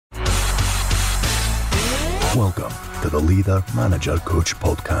Welcome to the Leader, Manager, Coach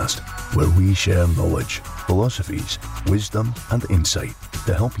podcast, where we share knowledge, philosophies, wisdom and insight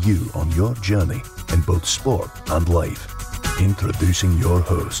to help you on your journey in both sport and life. Introducing your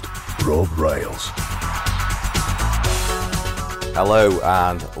host, Rob Riles. Hello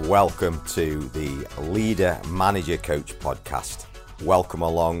and welcome to the Leader, Manager, Coach podcast. Welcome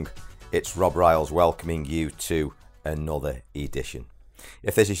along. It's Rob Riles welcoming you to another edition.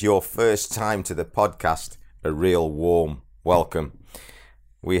 If this is your first time to the podcast, a real warm welcome.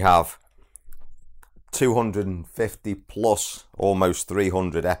 We have 250 plus, almost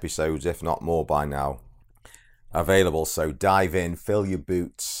 300 episodes, if not more by now, available. So dive in, fill your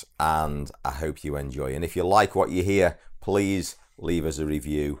boots, and I hope you enjoy. And if you like what you hear, please leave us a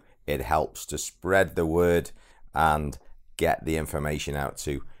review. It helps to spread the word and get the information out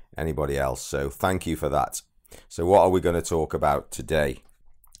to anybody else. So thank you for that. So what are we going to talk about today?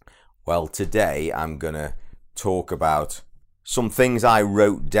 Well, today I'm going to talk about some things I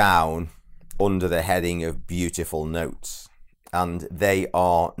wrote down under the heading of beautiful notes. And they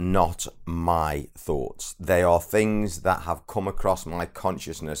are not my thoughts. They are things that have come across my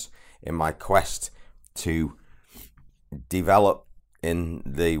consciousness in my quest to develop in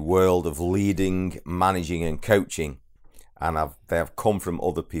the world of leading, managing and coaching. And they have come from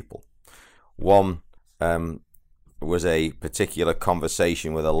other people. One was a particular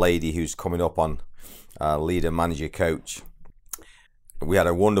conversation with a lady who's coming up on Leader, Manager, Coach. We had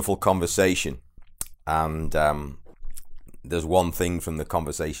a wonderful conversation, and there's one thing from the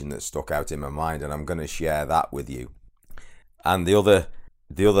conversation that stuck out in my mind, and I'm going to share that with you. And the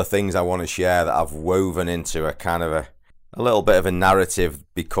other things I want to share that I've woven into a kind of a little bit of a narrative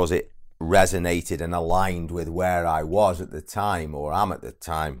because it resonated and aligned with where I was at the time, or am at the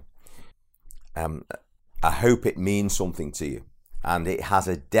time. I hope it means something to you, and it has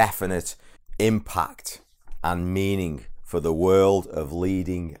a definite impact and meaning for the world of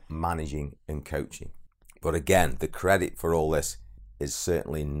leading, managing and coaching. But again, the credit for all this is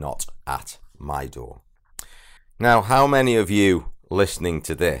certainly not at my door. Now, how many of you listening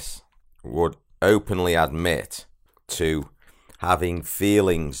to this would openly admit to having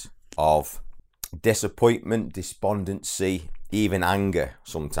feelings of disappointment, despondency, even anger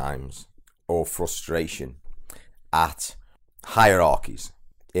sometimes, or frustration at hierarchies,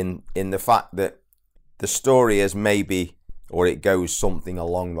 in the fact that the story is maybe, or it goes something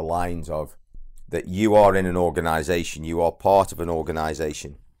along the lines of, that you are in an organization, you are part of an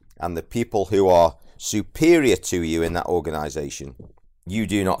organization, and the people who are superior to you in that organization, you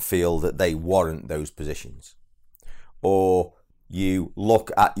do not feel that they warrant those positions. Or you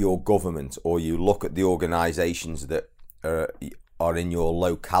look at your government, or you look at the organizations that are in your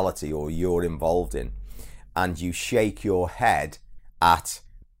locality or you're involved in, and you shake your head at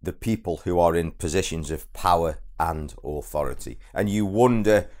the people who are in positions of power and authority, and you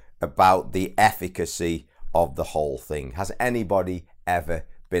wonder about the efficacy of the whole thing. Has anybody ever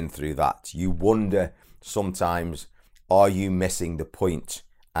been through that? You wonder sometimes, are you missing the point,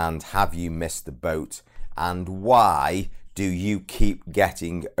 and have you missed the boat, and why do you keep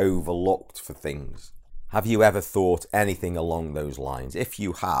getting overlooked for things? Have you ever thought anything along those lines? If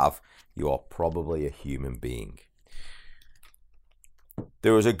you have, you are probably a human being.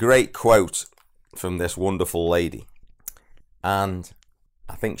 There was a great quote from this wonderful lady, and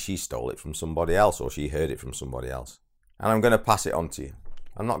I think she stole it from somebody else, or she heard it from somebody else. And I'm going to pass it on to you.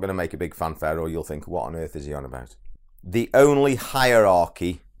 I'm not going to make a big fanfare, or you'll think, what on earth is he on about? The only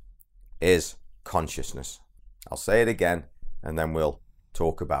hierarchy is consciousness. I'll say it again, and then we'll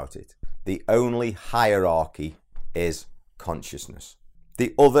talk about it. The only hierarchy is consciousness.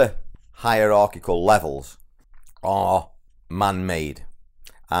 The other hierarchical levels are man-made,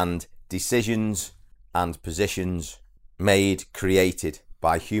 and decisions and positions made, created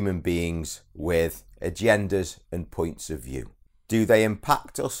by human beings with agendas and points of view. Do they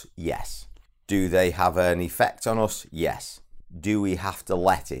impact us? Yes. Do they have an effect on us? Yes. Do we have to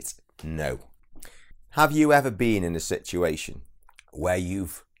let it? No. Have you ever been in a situation where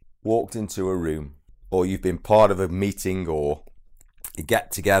you've walked into a room, or you've been part of a meeting or a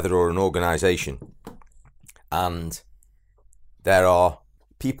get together or an organization, and there are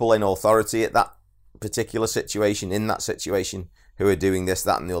people in authority at that particular situation, in that situation, who are doing this,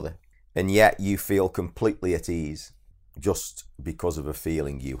 that and the other, and yet you feel completely at ease just because of a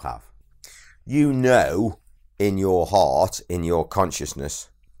feeling you have? You know in your heart, in your consciousness,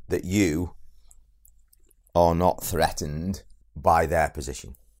 that you are not threatened by their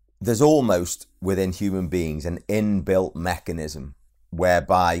position. There's almost within human beings an inbuilt mechanism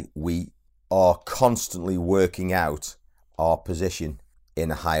whereby we are constantly working out our position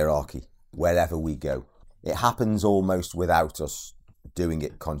in a hierarchy wherever we go. It happens almost without us doing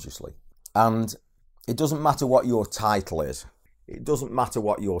it consciously. And it doesn't matter what your title is. It doesn't matter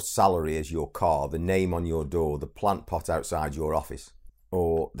what your salary is, your car, the name on your door, the plant pot outside your office,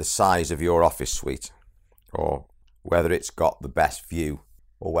 or the size of your office suite, or whether it's got the best view,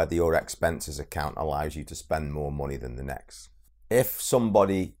 or whether your expenses account allows you to spend more money than the next. If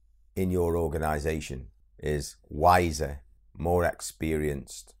somebody in your organisation is wiser, more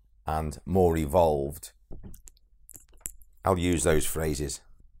experienced, and more evolved, I'll use those phrases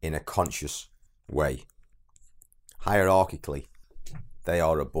in a conscious way. Hierarchically, they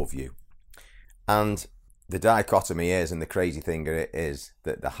are above you. And the dichotomy is, and the crazy thing is,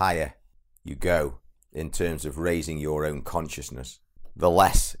 that the higher you go in terms of raising your own consciousness, the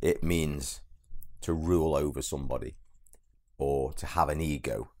less it means to rule over somebody, or to have an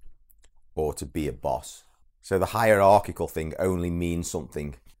ego, or to be a boss. So the hierarchical thing only means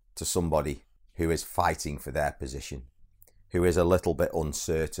something to somebody who is fighting for their position, who is a little bit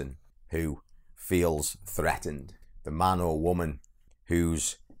uncertain, who feels threatened. The man or woman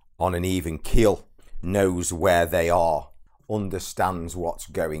who's on an even keel, knows where they are, understands what's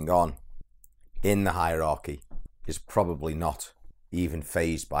going on in the hierarchy, is probably not even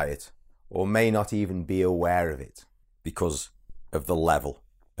fazed by it, or may not even be aware of it because of the level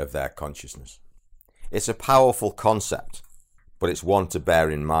of their consciousness. It's a powerful concept, but it's one to bear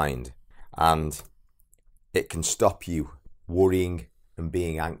in mind, and it can stop you worrying and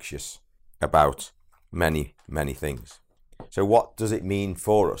being anxious about many, many things. So what does it mean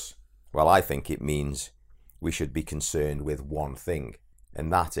for us? Well, I think it means we should be concerned with one thing,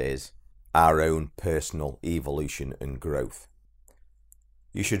 and that is our own personal evolution and growth.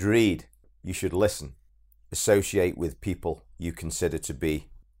 You should read, you should listen, associate with people you consider to be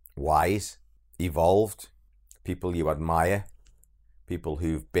wise, evolved, people you admire, people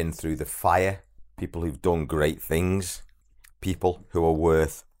who've been through the fire, people who've done great things, people who are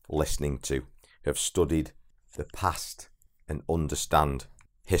worth listening to, who have studied the past and understand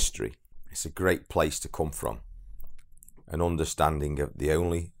history. It's a great place to come from. An understanding of the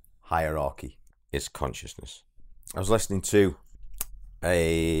only hierarchy is consciousness. I was listening to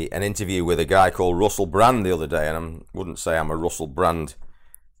an interview with a guy called Russell Brand the other day, and I wouldn't say I'm a Russell Brand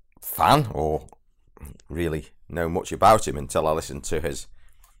fan or really know much about him until I listened to his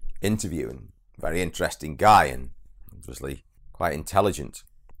interview. And very interesting guy, and obviously quite intelligent,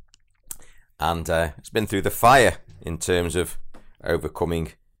 and it's been through the fire in terms of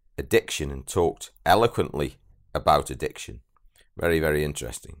overcoming addiction and talked eloquently about addiction. Very, very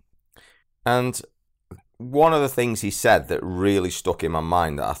interesting. And one of the things he said that really stuck in my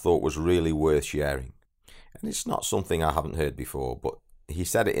mind that I thought was really worth sharing, and it's not something I haven't heard before, but he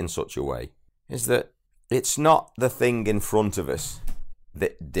said it in such a way, is that it's not the thing in front of us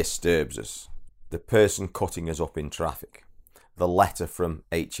that disturbs us. The person cutting us up in traffic, the letter from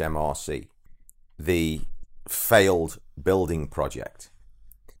HMRC, the failed building project,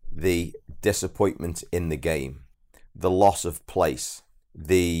 the disappointment in the game, the loss of place,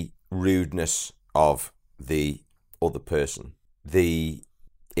 the rudeness of the other person, the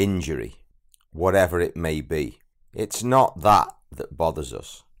injury, whatever it may be. It's not that bothers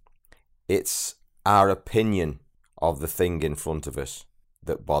us. It's our opinion of the thing in front of us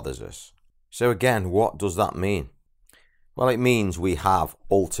that bothers us. So again, what does that mean? Well, it means we have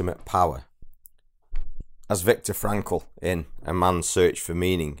ultimate power. As Viktor Frankl in A Man's Search for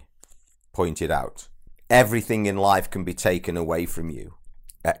Meaning pointed out, everything in life can be taken away from you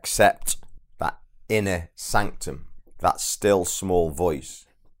except that inner sanctum, that still small voice,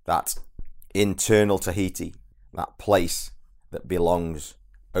 that internal Tahiti, that place that belongs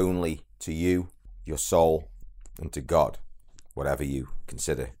only to you, your soul, and to God, whatever you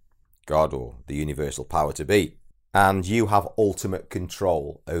consider God or the universal power to be. And you have ultimate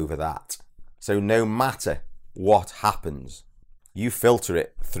control over that. So no matter what happens, you filter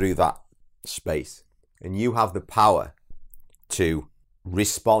it through that space, and you have the power to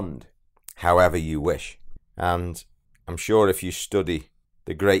respond however you wish. And I'm sure if you study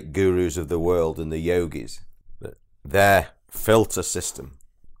the great gurus of the world and the yogis, that their filter system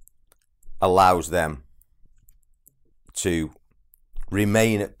allows them to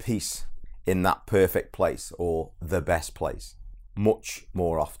remain at peace in that perfect place or the best place much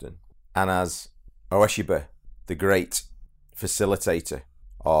more often. And as Ueshiba, the great facilitator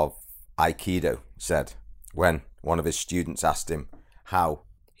of Aikido, said when one of his students asked him how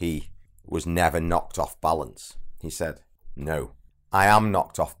he was never knocked off balance, he said, "No, I am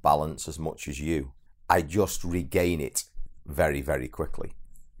knocked off balance as much as you. I just regain it very, very quickly."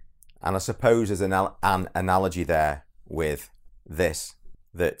 And I suppose there's an analogy there with this,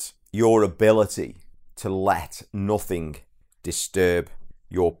 that your ability to let nothing disturb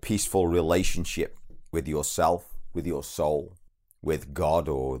your peaceful relationship with yourself, with your soul, with God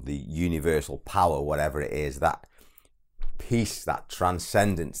or the universal power, whatever it is, that peace, that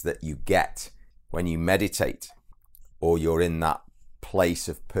transcendence that you get when you meditate, or you're in that place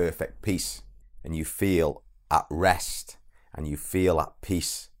of perfect peace and you feel at rest and you feel at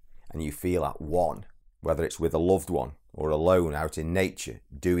peace and you feel at one, whether it's with a loved one or alone out in nature,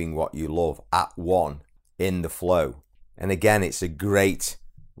 doing what you love, at one, in the flow. And again, it's a great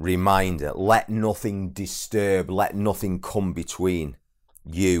reminder, let nothing disturb, let nothing come between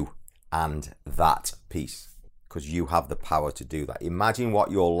you and that peace, because you have the power to do that. Imagine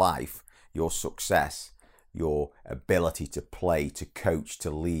what your life, your success, your ability to play, to coach, to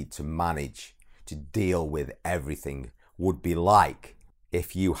lead, to manage, to deal with everything would be like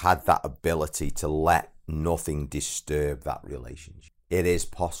if you had that ability to let nothing disturb that relationship. It is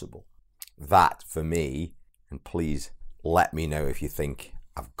possible. That for me, and please let me know if you think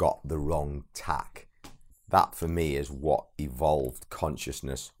I've got the wrong tack, that for me is what evolved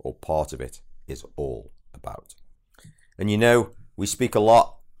consciousness, or part of it, is all about. And you know, we speak a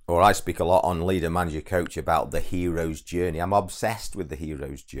lot, or I speak a lot on Leader Manager Coach about the hero's journey. I'm obsessed with the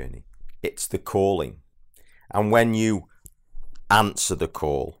hero's journey. It's the calling. And when you answer the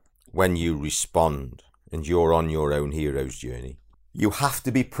call, when you respond, and you're on your own hero's journey, you have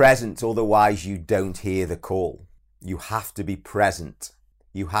to be present, otherwise you don't hear the call. You have to be present.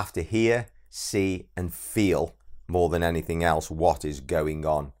 You have to hear, see, and feel more than anything else what is going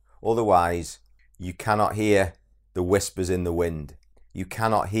on. Otherwise, you cannot hear the whispers in the wind. You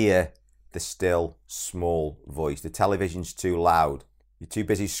cannot hear the still, small voice. The television's too loud. You're too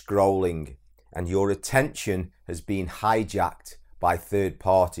busy scrolling, and your attention has been hijacked by third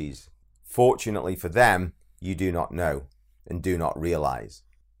parties. Fortunately for them, you do not know and do not realize.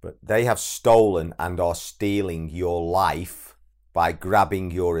 But they have stolen and are stealing your life by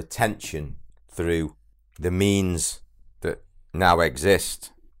grabbing your attention through the means that now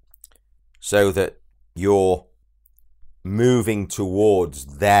exist, so that you're moving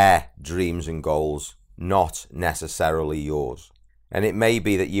towards their dreams and goals, not necessarily yours. And it may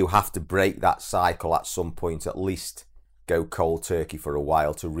be that you have to break that cycle at some point, at least go cold turkey for a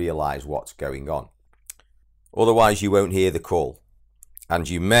while to realize what's going on. Otherwise, you won't hear the call. And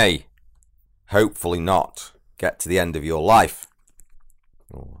you may, hopefully not, get to the end of your life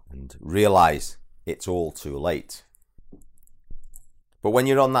and realize it's all too late. But when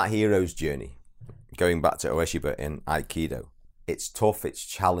you're on that hero's journey, going back to Ueshiba in Aikido, it's tough, it's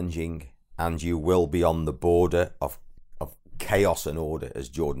challenging, and you will be on the border of chaos and order, as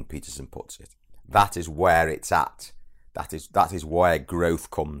Jordan Peterson puts it. That is where it's at. That is where growth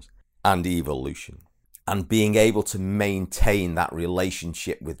comes, and evolution. And being able to maintain that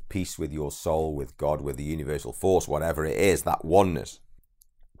relationship with peace, with your soul, with God, with the universal force, whatever it is, that oneness,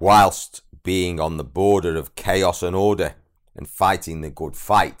 whilst being on the border of chaos and order and fighting the good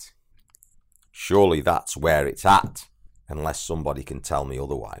fight. Surely that's where it's at, unless somebody can tell me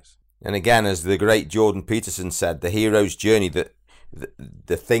otherwise. And again, as the great Jordan Peterson said, the hero's journey, that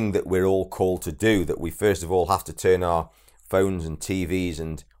the thing that we're all called to do, that we first of all have to turn our phones and TVs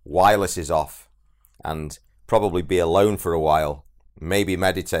and wirelesses off and probably be alone for a while, maybe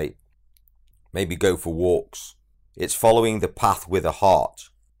meditate, maybe go for walks. It's following the path with a heart,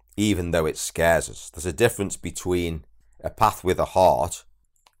 even though it scares us. There's a difference between a path with a heart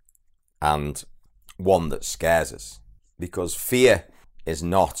and one that scares us, because fear is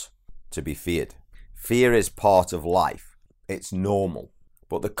not to be feared. Fear is part of life. It's normal.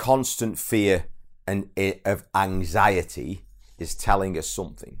 But the constant fear and of anxiety is telling us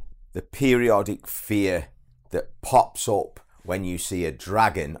something. The periodic fear that pops up when you see a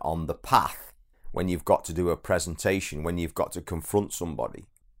dragon on the path, when you've got to do a presentation, when you've got to confront somebody,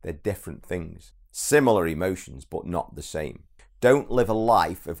 they're different things. Similar emotions, but not the same. Don't live a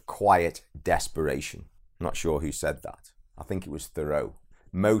life of quiet desperation. I'm not sure who said that. I think it was Thoreau.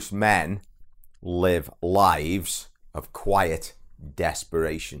 Most men live lives of quiet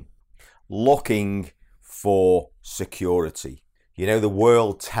desperation, looking for security. You know, the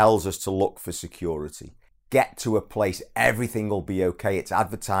world tells us to look for security. Get to a place, everything will be okay. It's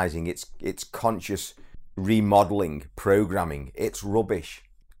advertising, it's conscious remodeling, programming. It's rubbish.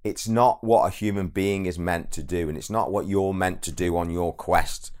 It's not what a human being is meant to do, and it's not what you're meant to do on your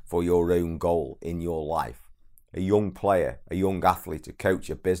quest for your own goal in your life. A young player, a young athlete, a coach,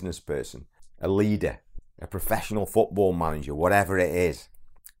 a business person, a leader, a professional football manager, whatever it is.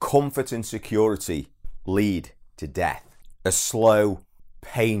 Comfort and security lead to death. A slow,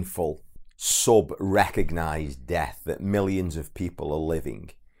 painful, sub-recognized death that millions of people are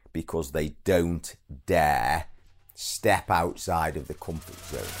living because they don't dare step outside of the comfort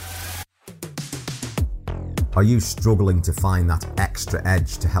zone. Are you struggling to find that extra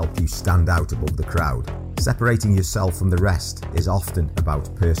edge to help you stand out above the crowd? Separating yourself from the rest is often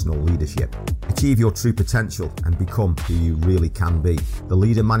about personal leadership. Achieve your true potential and become who you really can be. The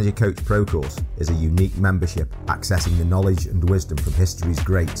Leader Manager Coach Pro Course is a unique membership accessing the knowledge and wisdom from history's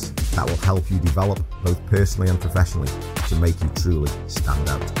greats that will help you develop both personally and professionally to make you truly stand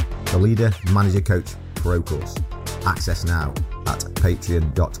out. The Leader Manager Coach Pro Course. Access now at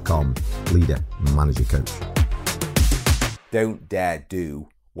patreon.com Leader Manager Coach. Don't dare do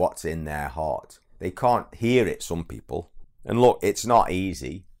what's in their heart. They can't hear it, some people. And look, it's not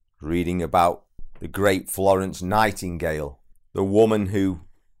easy reading about the great Florence Nightingale, the woman who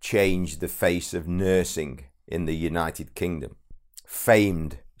changed the face of nursing in the United Kingdom.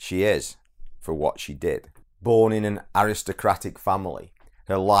 Famed she is for what she did. Born in an aristocratic family,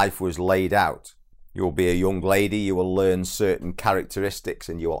 her life was laid out. You will be a young lady, you will learn certain characteristics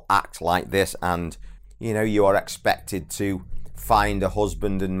and you will act like this, and you are expected to find a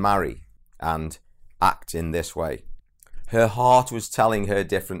husband and marry and act in this way. Her heart was telling her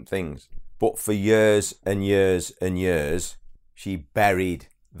different things, but for years and years and years, she buried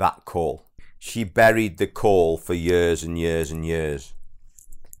that call. She buried the call for years and years and years,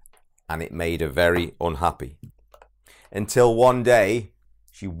 and it made her very unhappy. Until one day,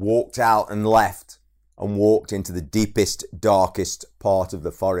 she walked out and left and walked into the deepest, darkest part of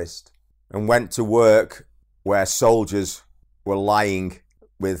the forest and went to work where soldiers were lying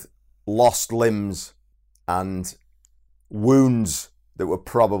with lost limbs and wounds that were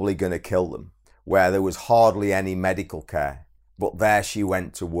probably going to kill them, where there was hardly any medical care. But there she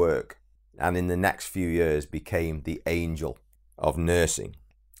went to work, and in the next few years became the angel of nursing.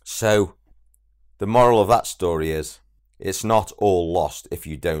 So the moral of that story is, it's not all lost if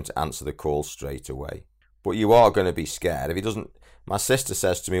you don't answer the call straight away. But you are going to be scared. If it doesn't, my sister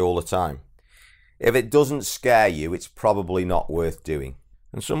says to me all the time, if it doesn't scare you, it's probably not worth doing.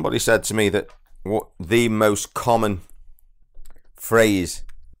 And somebody said to me that the most common phrase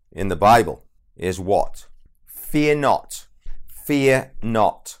in the Bible is what? Fear not. Fear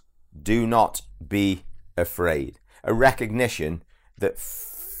not. Do not be afraid. A recognition that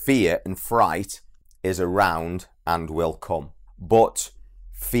fear and fright is around and will come. But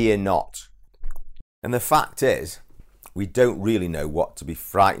fear not. And the fact is, we don't really know what to be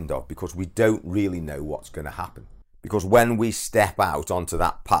frightened of because we don't really know what's going to happen. Because when we step out onto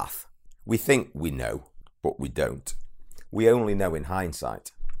that path, we think we know, but we don't. We only know in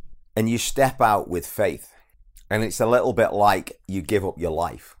hindsight. And you step out with faith. And it's a little bit like you give up your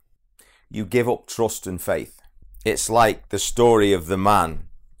life. You give up trust and faith. It's like the story of the man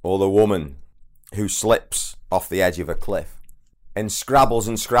or the woman who slips off the edge of a cliff and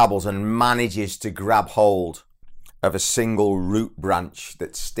scrabbles and manages to grab hold of a single root branch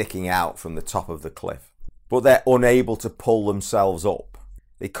that's sticking out from the top of the cliff. But they're unable to pull themselves up.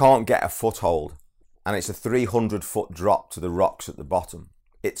 They can't get a foothold. And it's a 300-foot drop to the rocks at the bottom.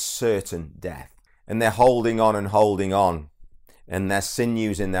 It's certain death. And they're holding on. And their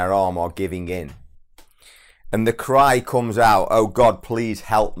sinews in their arm are giving in. And the cry comes out, "Oh God, please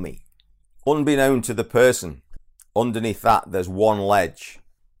help me." Unbeknown to the person, underneath that there's one ledge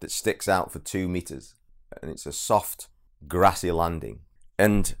that sticks out for 2 meters. And it's a soft, grassy landing.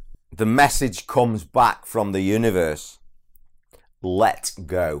 And the message comes back from the universe. Let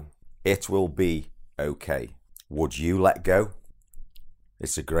go. It will be okay. Would you let go?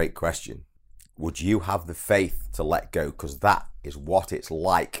 It's a great question. Would you have the faith to let go? Because that is what it's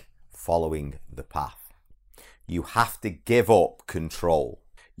like following the path. You have to give up control.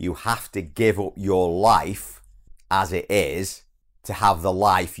 You have to give up your life as it is to have the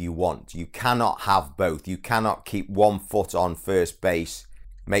life you want. You cannot have both. You cannot keep one foot on first base,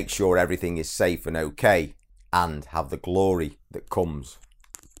 make sure everything is safe and okay, and have the glory that comes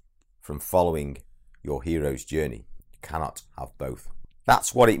from following your hero's journey. You cannot have both.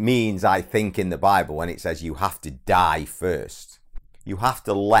 That's what it means, I think, in the Bible when it says you have to die first. You have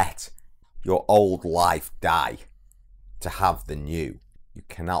to let your old life die to have the new. You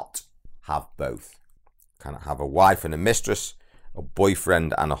cannot have both. You cannot have a wife and a mistress, a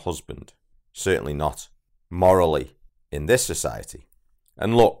boyfriend and a husband. Certainly not morally in this society.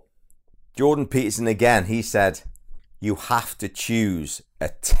 And look, Jordan Peterson again, he said, you have to choose a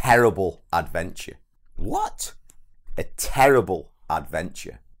terrible adventure. What? A terrible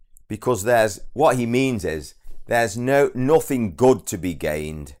adventure. Because what he means is there's nothing good to be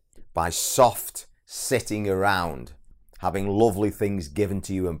gained by soft sitting around, having lovely things given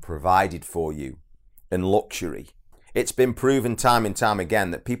to you and provided for you, and luxury. It's been proven time and time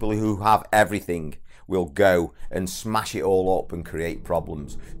again that people who have everything will go and smash it all up and create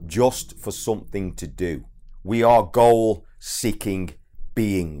problems just for something to do. We are goal-seeking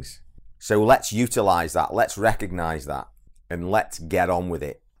beings. So let's utilize that, let's recognize that, and let's get on with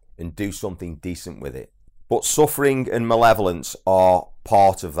it and do something decent with it. But suffering and malevolence are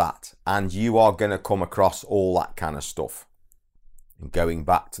part of that, and you are going to come across all that kind of stuff. And going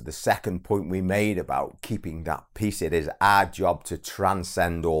back to the second point we made about keeping that peace, it is our job to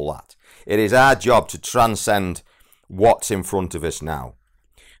transcend all that. It is our job to transcend what's in front of us now.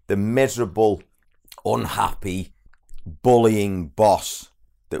 The miserable, unhappy, bullying boss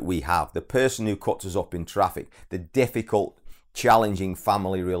that we have, the person who cuts us up in traffic, the difficult, challenging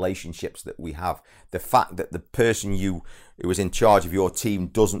family relationships that we have, the fact that the person who was in charge of your team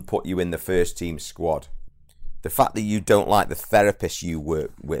doesn't put you in the first team squad, the fact that you don't like the therapist you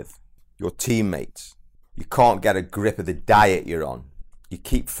work with, your teammates, you can't get a grip of the diet you're on, you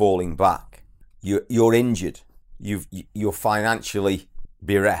keep falling back, you're injured, you're financially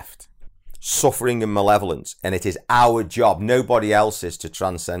bereft, suffering and malevolence, and it is our job, nobody else's, to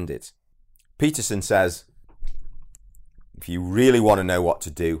transcend it. Peterson says, if you really want to know what to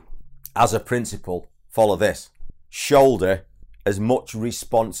do, as a principle, follow this. Shoulder as much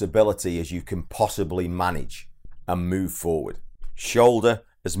responsibility as you can possibly manage and move forward. Shoulder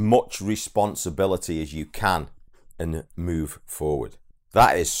as much responsibility as you can and move forward.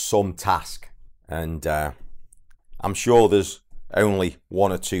 That is some task. And I'm sure there's only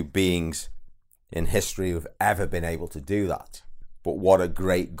one or two beings in history who've ever been able to do that. But what a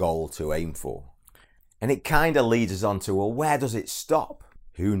great goal to aim for. And it kind of leads us on to, well, where does it stop?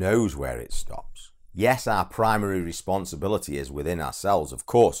 Who knows where it stops? Yes, our primary responsibility is within ourselves, of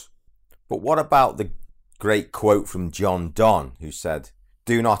course. But what about the great quote from John Donne, who said,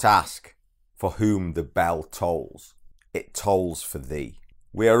 "Do not ask for whom the bell tolls. It tolls for thee."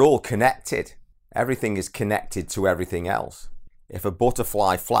 We are all connected. Everything is connected to everything else. If a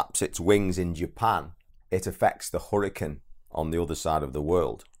butterfly flaps its wings in Japan, it affects the hurricane on the other side of the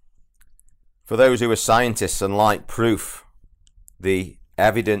world. For those who are scientists and like proof, the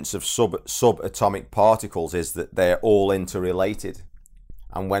evidence of subatomic particles is that they're all interrelated.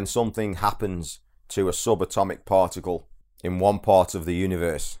 And when something happens to a subatomic particle in one part of the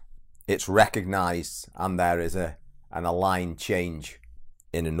universe, it's recognized and there is an aligned change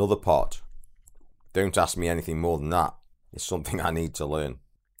in another part. Don't ask me anything more than that. It's something I need to learn.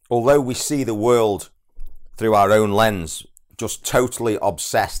 Although we see the world through our own lens, just totally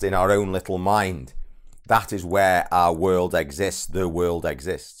obsessed in our own little mind, that is where our world exists, the world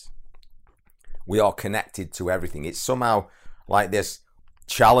exists. We are connected to everything. It's somehow like this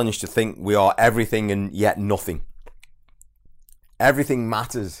challenge to think we are everything and yet nothing. Everything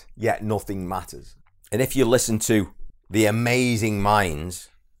matters, yet nothing matters. And if you listen to the amazing minds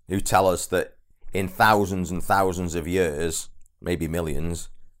who tell us that in thousands and thousands of years, maybe millions,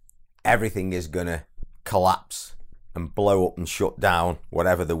 everything is going to collapse and blow up and shut down,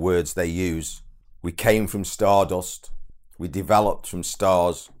 whatever the words they use. We came from stardust. We developed from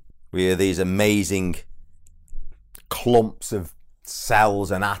stars. We are these amazing clumps of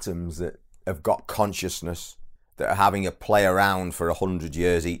cells and atoms that have got consciousness, that are having a play around for 100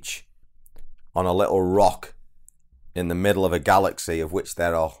 years each on a little rock in the middle of a galaxy, of which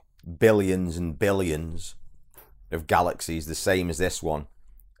there are billions and billions of galaxies, the same as this one,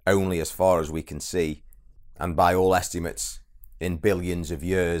 only as far as we can see. And by all estimates, in billions of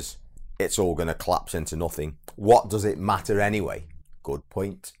years, it's all going to collapse into nothing. What does it matter anyway? Good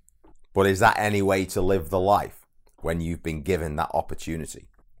point. But is that any way to live the life when you've been given that opportunity?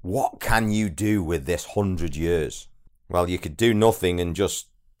 What can you do with this 100 years? Well, you could do nothing and just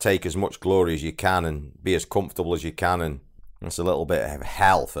take as much glory as you can and be as comfortable as you can, and it's a little bit of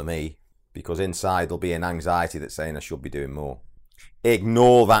hell for me, because inside there'll be an anxiety that's saying I should be doing more.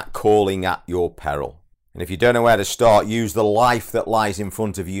 Ignore that calling at your peril. And if you don't know where to start, use the life that lies in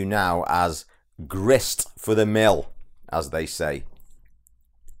front of you now as grist for the mill, as they say.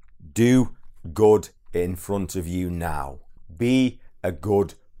 Do good in front of you now. Be a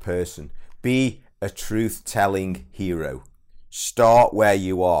good person. Be a truth-telling hero. Start where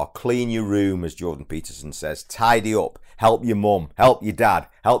you are. Clean your room, as Jordan Peterson says. Tidy up. Help your mum. Help your dad.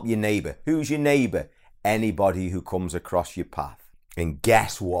 Help your neighbour. Who's your neighbour? Anybody who comes across your path. And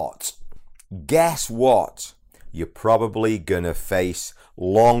guess what? Guess what? You're probably going to face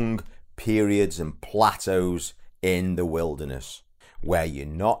long periods and plateaus in the wilderness where you're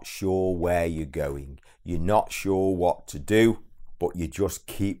not sure where you're going. You're not sure what to do, but you just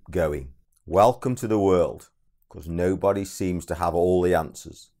keep going. Welcome to the world, because nobody seems to have all the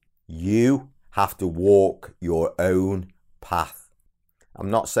answers. You have to walk your own path. I'm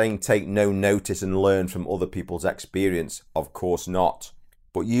not saying take no notice and learn from other people's experience. Of course not.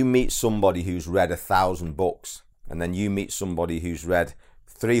 But you meet somebody who's read 1,000 books, and then you meet somebody who's read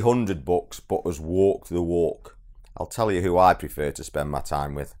 300 books but has walked the walk. I'll tell you who I prefer to spend my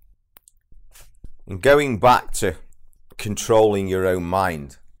time with. And going back to controlling your own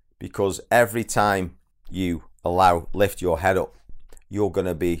mind, because every time you lift your head up, you're going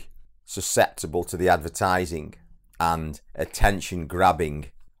to be susceptible to the advertising and attention grabbing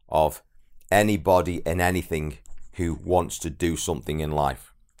of anybody and anything who wants to do something in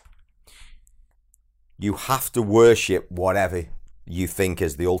life. You have to worship whatever you think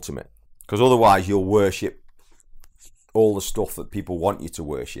is the ultimate, because otherwise you'll worship all the stuff that people want you to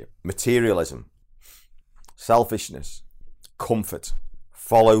worship. Materialism, selfishness, comfort.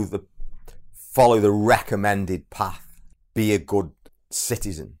 Follow the recommended path. Be a good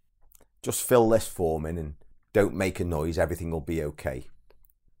citizen. Just fill this form in and don't make a noise. Everything will be okay.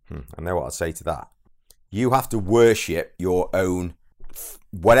 I know what I'd say to that. You have to worship your own,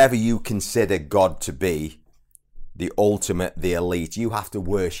 whatever you consider God to be, the ultimate, the elite. You have to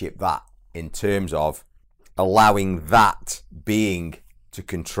worship that in terms of allowing that being to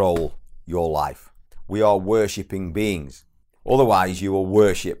control your life. We are worshipping beings. Otherwise, you will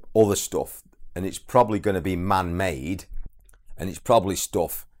worship other stuff, and it's probably going to be man-made, and it's probably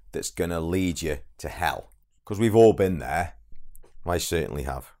stuff that's going to lead you to hell. Because we've all been there. I certainly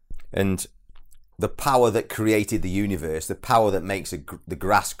have. And the power that created the universe, the power that makes the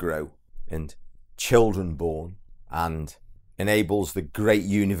grass grow and children born and enables the great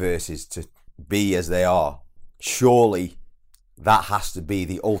universes to be as they are, surely that has to be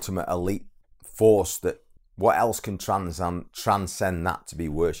the ultimate elite force. That what else can transcend that to be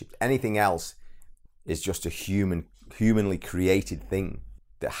worshipped? Anything else is just a humanly created thing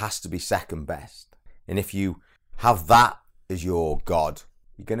that has to be second best. And if you have that as your God,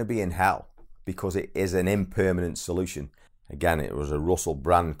 you're going to be in hell, because it is an impermanent solution. Again, it was a Russell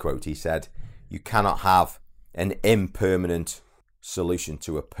Brand quote. He said, you cannot have an impermanent solution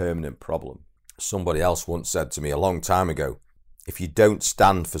to a permanent problem. Somebody else once said to me a long time ago, if you don't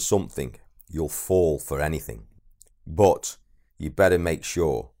stand for something, you'll fall for anything. But you better make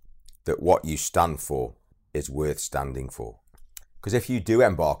sure that what you stand for is worth standing for. Because if you do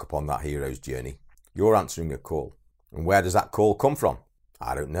embark upon that hero's journey, you're answering a call. And where does that call come from?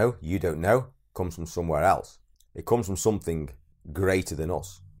 I don't know. You don't know. It comes from somewhere else. It comes from something greater than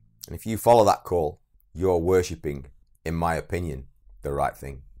us. And if you follow that call, you're worshipping, in my opinion, the right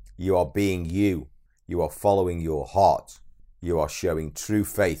thing. You are being you. You are following your heart. You are showing true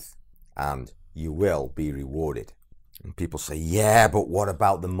faith, and you will be rewarded. And people say, yeah, but what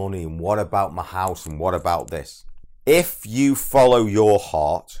about the money? And what about my house? And what about this? If you follow your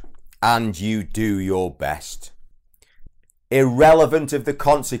heart and you do your best, irrelevant of the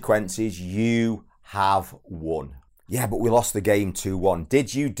consequences, you have won. Yeah, but we lost the game 2-1.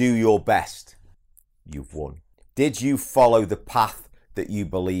 Did you do your best? You've won. Did you follow the path that you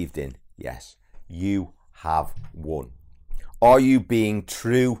believed in? Yes, you have won. Are you being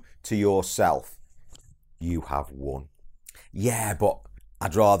true to yourself? You have won. Yeah, but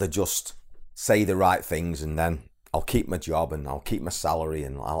I'd rather just say the right things, and then I'll keep my job and I'll keep my salary,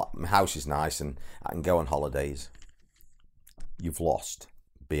 and my house is nice and I can go on holidays. You've lost.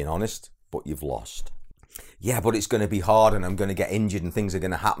 Being honest, but you've lost. Yeah, but it's going to be hard, and I'm going to get injured, and things are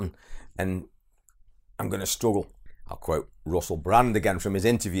going to happen, and I'm going to struggle. I'll quote Russell Brand again from his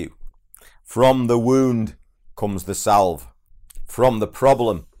interview. From the wound comes the salve. From the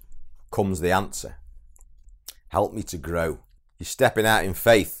problem comes the answer. Help me to grow. You're stepping out in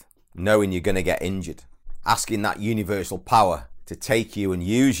faith, knowing you're going to get injured. Asking that universal power to take you and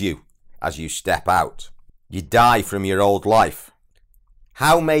use you as you step out. You die from your old life.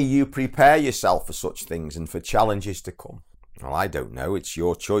 How may you prepare yourself for such things and for challenges to come? Well, I don't know. It's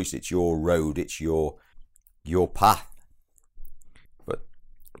your choice. It's your road. It's your path. But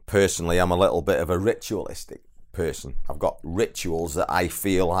personally, I'm a little bit of a ritualistic person. I've got rituals that I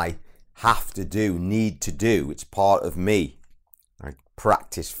feel I have to do, need to do. It's part of me. I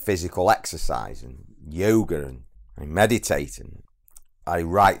practice physical exercise and yoga, and I meditate, and I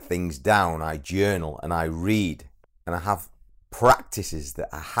write things down, I journal, and I read, and I have practices that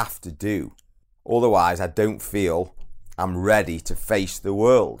I have to do. Otherwise, I don't feel I'm ready to face the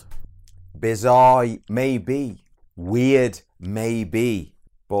world. Bizarre maybe, weird maybe,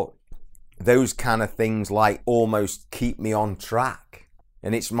 but those kind of things like almost keep me on track.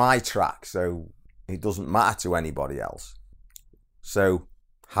 And it's my track, so it doesn't matter to anybody else. So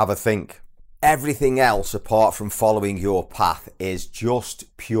have a think. Everything else apart from following your path is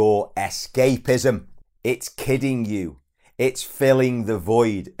just pure escapism. It's kidding you. It's filling the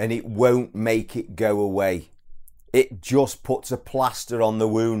void, and it won't make it go away. It just puts a plaster on the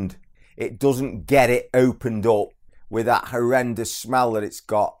wound. It doesn't get it opened up with that horrendous smell that it's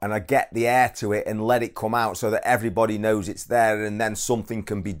got, and I get the air to it and let it come out so that everybody knows it's there, and then something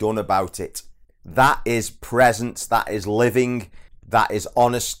can be done about it. That is presence, that is living, that is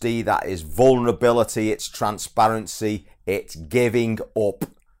honesty, that is vulnerability, it's transparency, it's giving up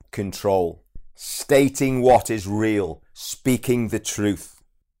control. Stating what is real, speaking the truth.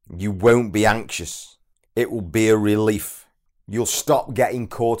 You won't be anxious. It will be a relief. You'll stop getting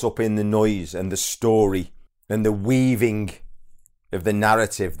caught up in the noise and the story and the weaving of the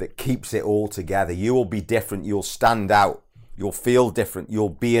narrative that keeps it all together. You will be different. You'll stand out. You'll feel different. You'll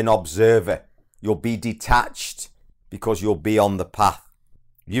be an observer. You'll be detached because you'll be on the path.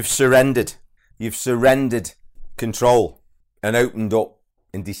 You've surrendered. You've surrendered control and opened up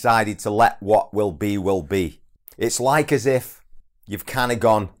and decided to let what will be will be. It's like as if you've kind of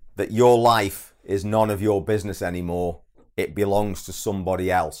gone that your life is none of your business anymore. It belongs to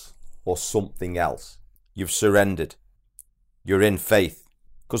somebody else or something else. You've surrendered. You're in faith.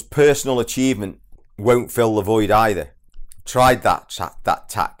 Because personal achievement won't fill the void either. Tried that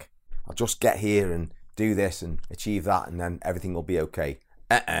tack. I'll just get here and do this and achieve that, and then everything will be okay.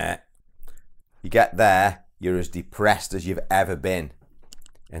 You get there, you're as depressed as you've ever been.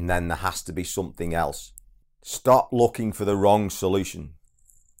 And then there has to be something else. Stop looking for the wrong solution.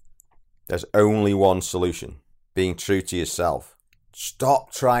 There's only one solution. Being true to yourself.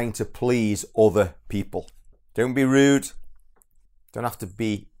 Stop trying to please other people. Don't be rude. Don't have to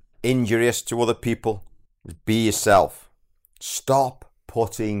be injurious to other people. Just be yourself. Stop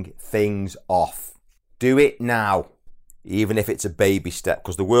putting things off. Do it now. Even if it's a baby step.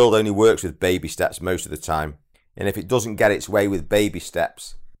 Because the world only works with baby steps most of the time. And if it doesn't get its way with baby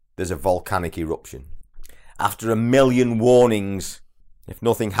steps, there's a volcanic eruption. After a million warnings, if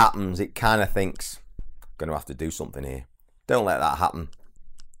nothing happens, it kind of thinks, I'm going to have to do something here. Don't let that happen.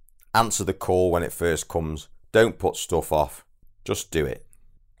 Answer the call when it first comes. Don't put stuff off. Just do it.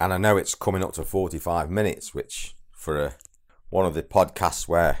 And I know it's coming up to 45 minutes, which for one of the podcasts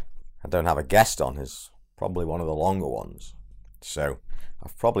where I don't have a guest on is probably one of the longer ones. So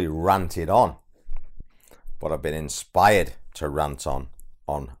I've probably ranted on, but I've been inspired to rant on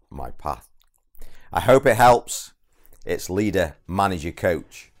my path. I hope it helps. It's Leader Manager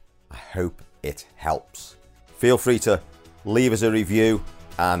Coach. I hope it helps. Feel free to leave us a review,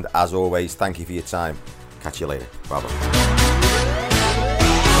 and as always, thank you for your time. Catch you later. Bye bye.